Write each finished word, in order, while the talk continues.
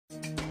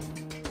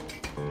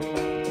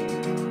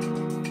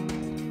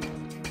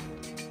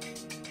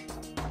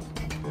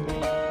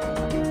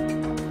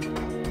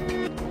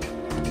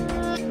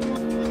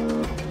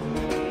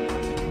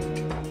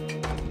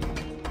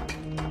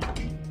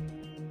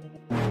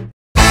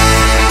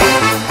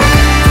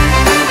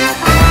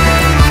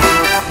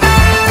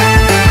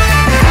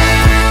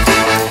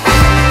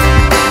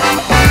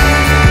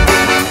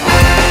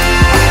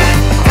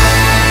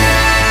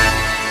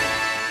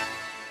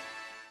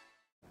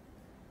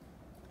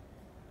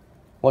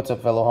What's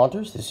up, fellow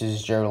haunters? This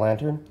is Jared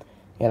Lantern,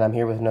 and I'm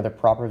here with another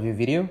prop review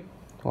video,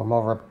 or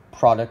more of a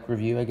product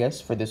review, I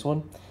guess, for this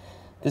one.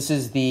 This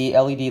is the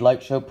LED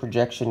light show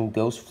projection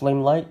ghost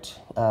flame light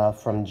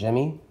from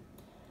Gemmy.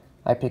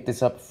 I picked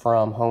this up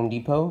from Home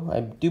Depot. I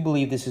do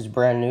believe this is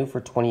brand new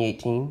for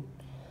 2018.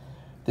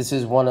 This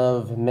is one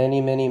of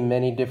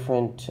many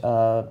different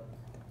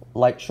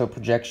light show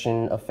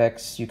projection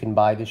effects you can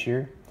buy this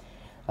year.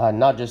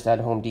 Not just at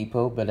Home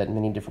Depot, but at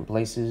many different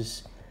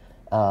places.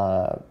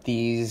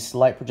 These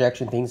light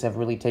projection things have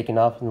really taken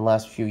off in the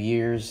last few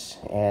years,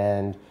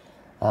 and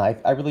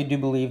I really do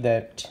believe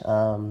that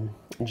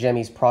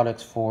Gemmy's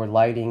products for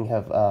lighting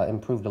have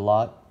improved a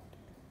lot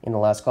in the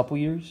last couple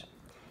years.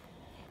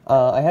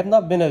 I have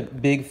not been a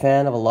big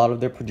fan of a lot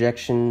of their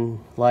projection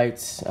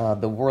lights.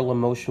 The Whirl of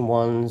Motion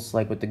ones,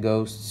 like with the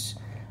ghosts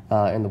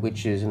and the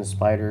witches and the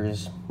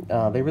spiders,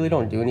 they really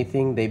don't do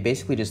anything. They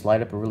basically just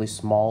light up a really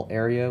small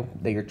area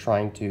that you're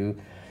trying to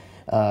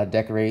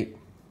decorate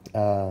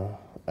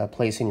a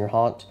place in your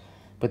haunt.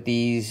 But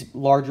these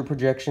larger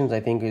projections, I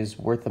think, is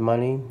worth the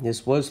money.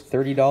 This was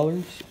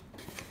 $30,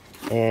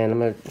 and I'm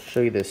going to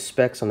show you the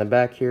specs on the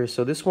back here.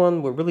 So this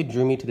one, what really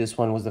drew me to this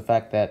one was the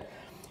fact that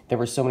there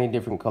were so many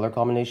different color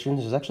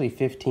combinations. There's actually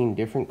 15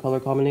 different color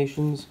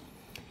combinations.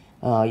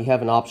 You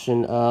have an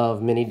option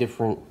of many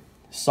different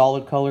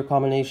solid color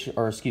combination,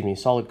 or excuse me,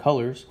 solid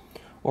colors,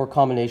 or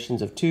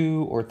combinations of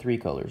 2 or 3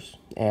 colors.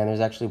 And there's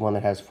actually one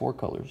that has 4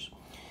 colors.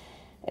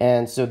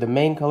 And so the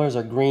main colors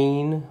are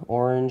green,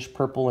 orange,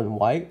 purple, and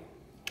white.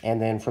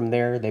 And then from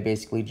there, they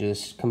basically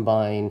just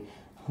combine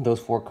those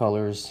 4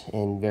 colors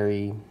in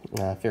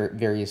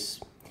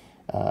various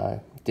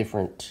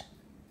different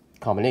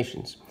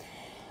combinations.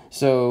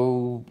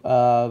 So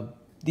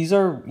these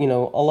are, a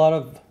lot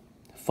of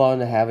fun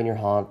to have in your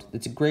haunt.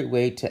 It's a great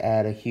way to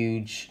add a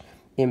huge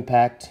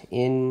impact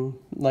in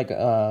like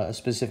a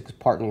specific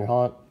part in your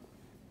haunt.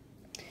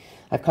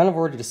 I've kind of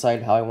already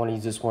decided how I want to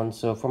use this one.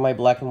 So for my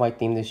black and white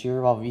theme this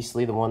year,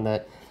 obviously the one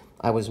that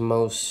I was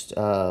most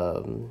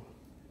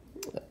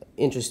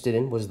interested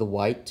in was the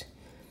white.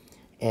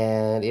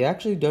 And it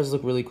actually does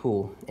look really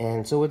cool.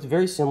 And so it's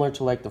very similar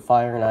to like the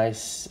fire and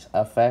ice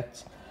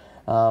effect.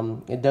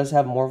 It does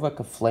have more of like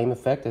a flame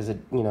effect, as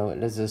it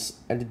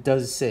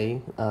does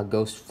say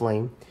ghost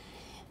flame.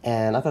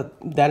 And I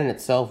thought that in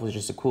itself was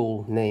just a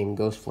cool name,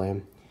 Ghost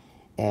Flame.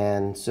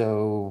 And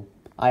so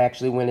I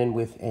actually went in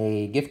with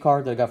a gift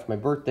card that I got for my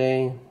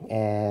birthday,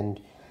 and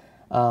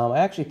I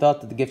actually thought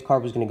that the gift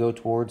card was going to go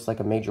towards like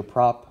a major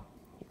prop.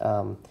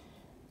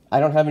 I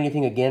don't have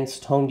anything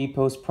against Home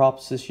Depot's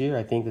props this year.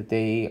 I think that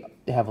they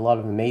have a lot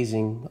of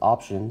amazing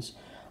options.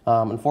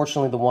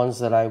 Unfortunately, the ones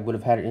that I would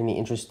have had any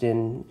interest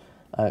in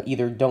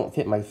either don't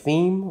fit my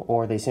theme,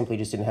 or they simply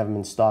just didn't have them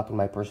in stock in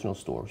my personal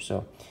store.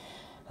 So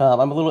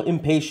I'm a little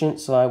impatient,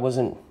 so I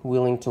wasn't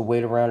willing to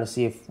wait around to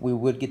see if we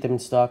would get them in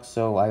stock.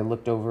 So I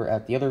looked over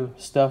at the other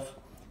stuff,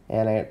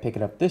 and I ended up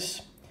picking up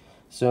this.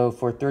 So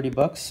for 30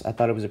 bucks, I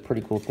thought it was a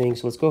pretty cool thing.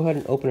 So let's go ahead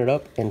and open it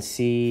up and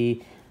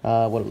see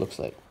what it looks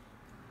like.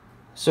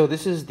 So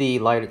this is the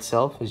light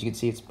itself. As you can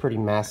see, it's pretty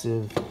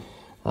massive.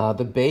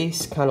 The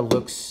base kind of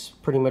looks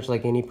pretty much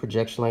like any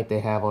projection light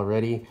they have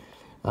already,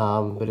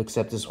 but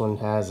except this one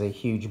has a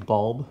huge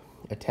bulb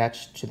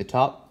attached to the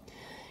top.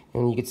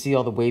 And you can see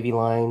all the wavy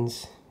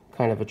lines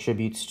kind of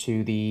attributes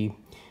to the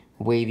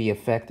wavy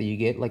effect that you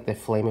get, like the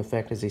flame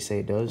effect, as they say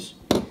it does.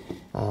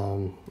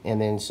 And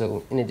then,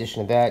 so in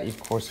addition to that, you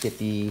of course get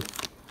the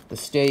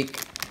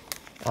stake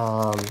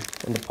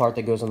and the part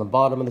that goes on the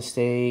bottom of the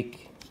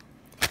stake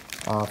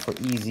for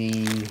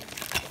easy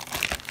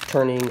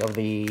turning of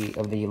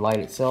the light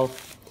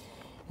itself.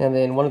 And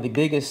then one of the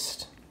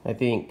biggest, I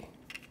think,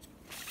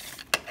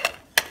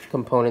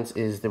 components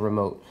is the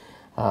remote.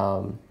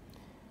 So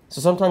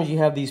sometimes you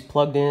have these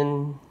plugged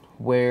in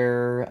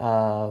where,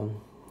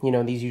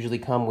 these usually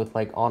come with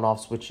like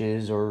on-off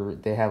switches, or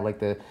they have like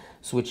the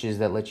switches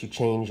that let you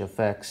change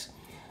effects.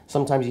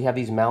 Sometimes you have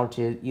these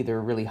mounted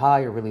either really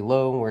high or really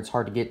low where it's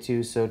hard to get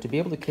to. So to be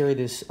able to carry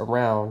this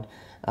around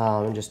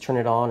and just turn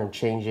it on and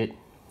change it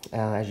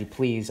as you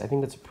please, I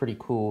think that's a pretty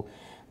cool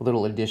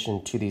little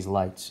addition to these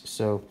lights.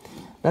 So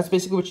that's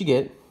basically what you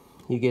get.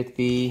 You get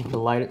the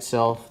light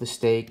itself, the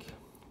stake,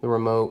 the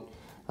remote,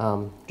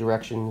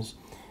 directions.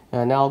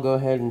 Now I'll go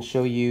ahead and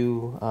show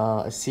you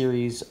a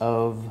series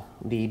of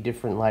the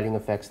different lighting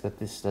effects that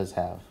this does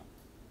have.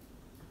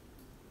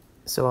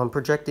 So I'm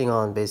projecting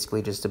on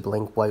basically just a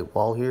blank white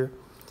wall here.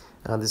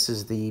 This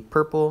is the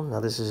purple. Now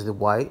this is the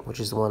white, which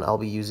is the one I'll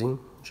be using,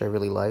 which I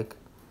really like.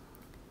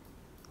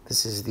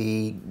 This is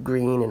the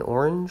green and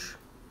orange.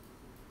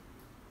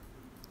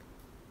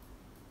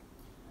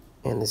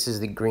 And this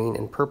is the green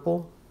and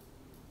purple.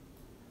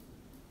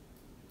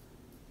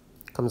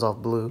 Comes off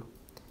blue.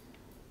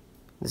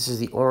 This is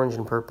the orange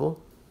and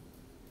purple.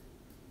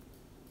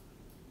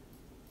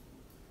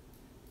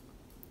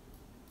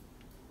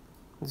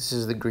 This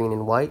is the green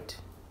and white.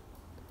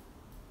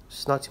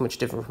 It's not too much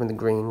different from the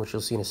green, which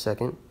you'll see in a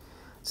second.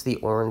 It's the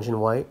orange and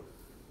white.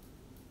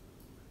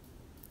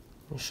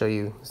 I'll show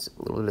you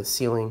a little bit of the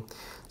ceiling.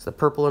 It's the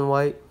purple and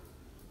white.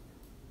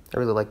 I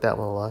really like that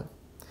one a lot.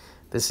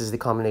 This is the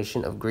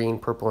combination of green,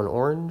 purple, and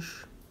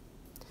orange.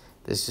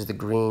 This is the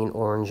green,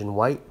 orange, and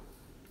white.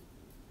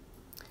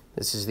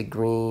 This is the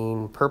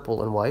green,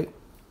 purple, and white.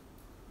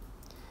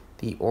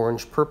 The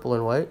orange, purple,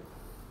 and white.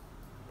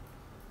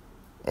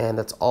 And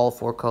that's all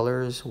 4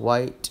 colors: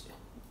 white,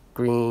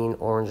 green,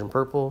 orange, and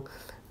purple.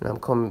 And I'm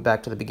coming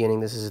back to the beginning.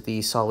 This is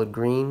the solid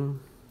green.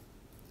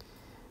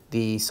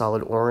 The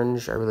solid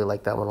orange, I really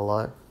like that one a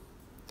lot.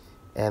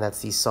 And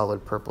that's the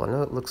solid purple. I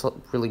know it looks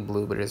really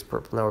blue, but it is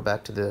purple. Now we're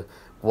back to the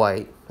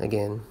white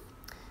again.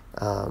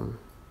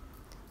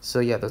 So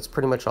yeah, that's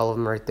pretty much all of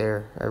them right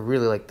there. I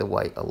really like the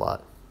white a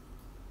lot.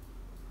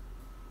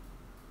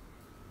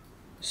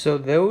 So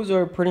those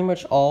are pretty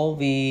much all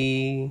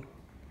the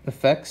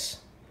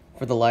effects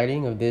for the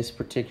lighting of this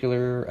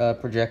particular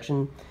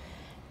projection,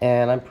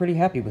 and I'm pretty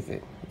happy with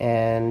it.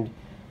 And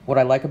what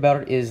I like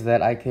about it is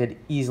that I could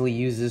easily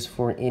use this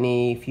for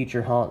any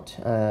future haunt.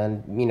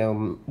 And you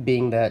know,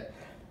 being that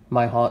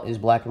my haunt is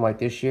black and white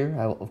this year,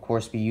 I will of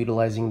course be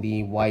utilizing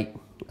the white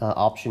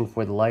option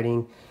for the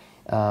lighting.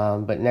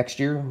 But next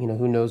year, you know,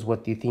 who knows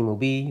what the theme will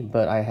be,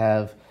 but I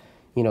have,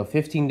 you know,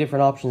 15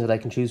 different options that I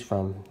can choose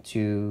from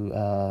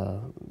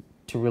to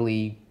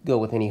really go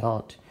with any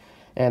haunt.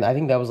 And I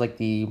think that was like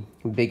the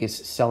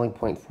biggest selling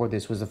point for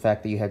this, was the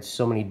fact that you had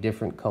so many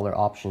different color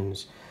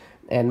options.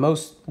 And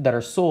most that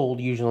are sold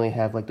usually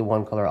have like the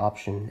one color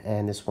option,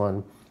 and this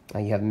one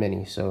you have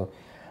many. So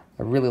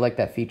I really like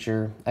that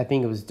feature. I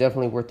think it was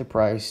definitely worth the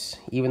price,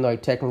 even though I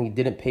technically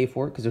didn't pay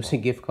for it because it was a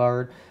gift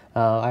card.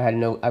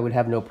 I would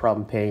have no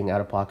problem paying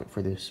out of pocket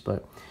for this.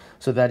 But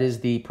so that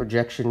is the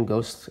Projection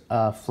Ghost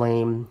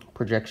Flame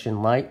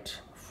Projection Light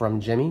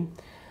from Gemmy.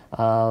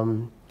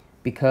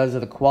 Because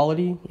of the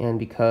quality and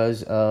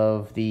because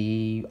of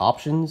the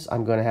options,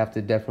 I'm going to have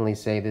to definitely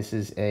say this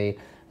is a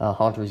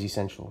Haunter's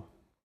Essential.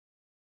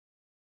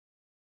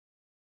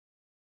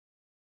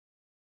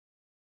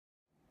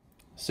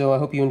 So I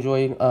hope you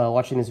enjoyed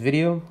watching this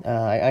video.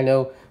 I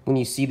know when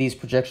you see these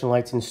projection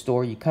lights in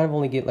store, you kind of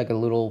only get like a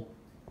little,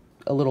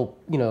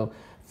 you know,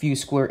 few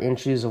square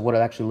inches of what it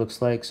actually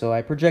looks like. So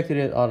I projected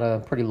it on a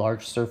pretty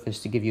large surface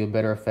to give you a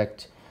better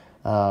effect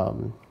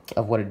of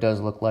what it does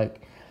look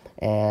like.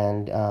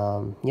 And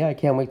yeah, I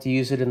can't wait to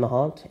use it in the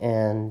haunt.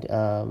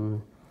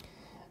 And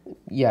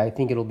yeah, I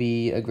think it'll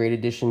be a great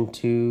addition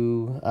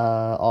to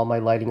all my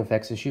lighting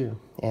effects this year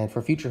and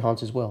for future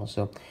haunts as well.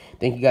 So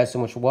thank you guys so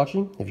much for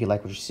watching. If you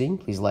like what you're seeing,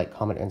 please like,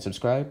 comment, and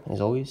subscribe. As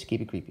always,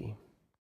 keep it creepy.